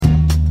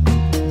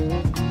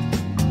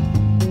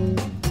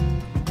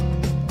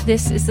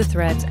This is the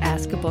Threads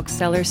Ask a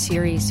Bookseller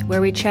series,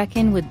 where we check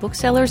in with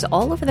booksellers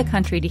all over the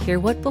country to hear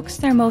what books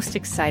they're most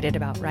excited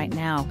about right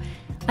now.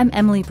 I'm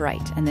Emily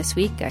Bright, and this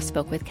week I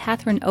spoke with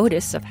Catherine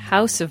Otis of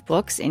House of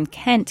Books in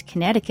Kent,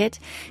 Connecticut.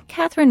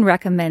 Catherine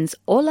recommends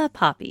Hola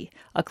Papi,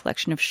 a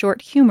collection of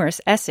short humorous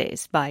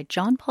essays by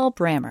John Paul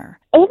Brammer.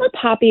 Hola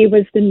Papi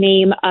was the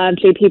name of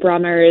J.P.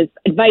 Brammer's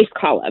advice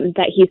column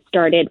that he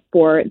started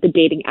for the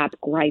dating app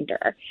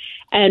Grindr.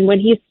 And when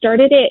he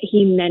started it,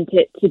 he meant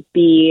it to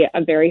be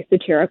a very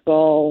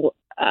satirical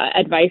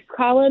advice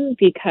column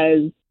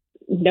because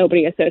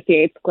nobody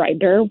associates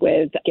Grindr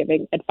with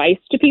giving advice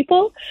to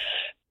people.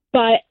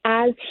 But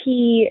as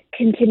he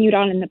continued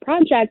on in the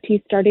project,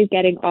 he started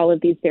getting all of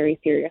these very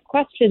serious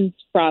questions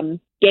from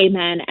gay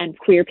men and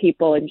queer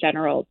people in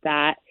general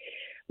that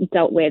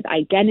dealt with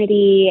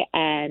identity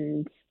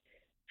and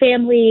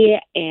family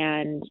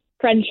and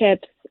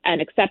friendships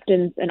and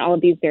acceptance and all of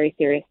these very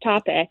serious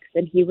topics.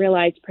 And he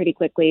realized pretty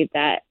quickly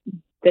that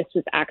this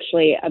was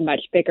actually a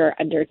much bigger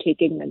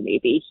undertaking than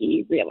maybe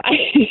he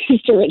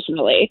realized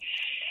originally.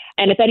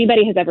 And if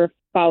anybody has ever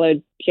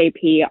followed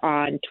JP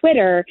on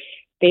Twitter,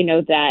 they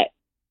know that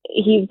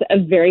he's a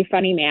very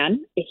funny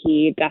man.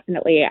 He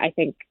definitely, I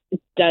think,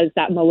 does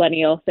that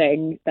millennial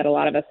thing that a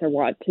lot of us are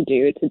wont to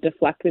do, to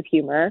deflect with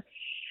humor.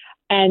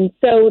 And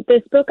so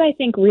this book, I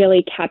think,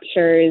 really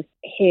captures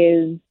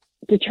his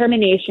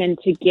determination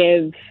to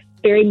give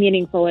very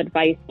meaningful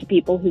advice to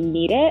people who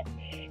need it,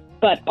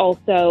 but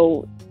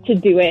also to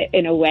do it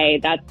in a way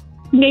that's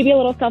maybe a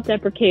little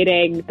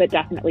self-deprecating, but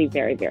definitely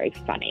very, very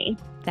funny.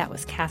 That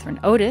was Catherine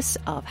Otis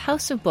of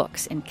House of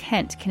Books in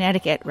Kent,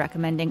 Connecticut,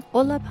 recommending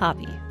Hola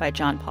Papi by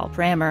John Paul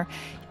Brammer.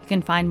 You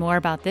can find more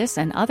about this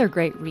and other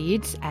great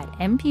reads at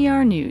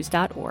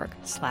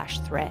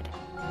nprnews.org/thread.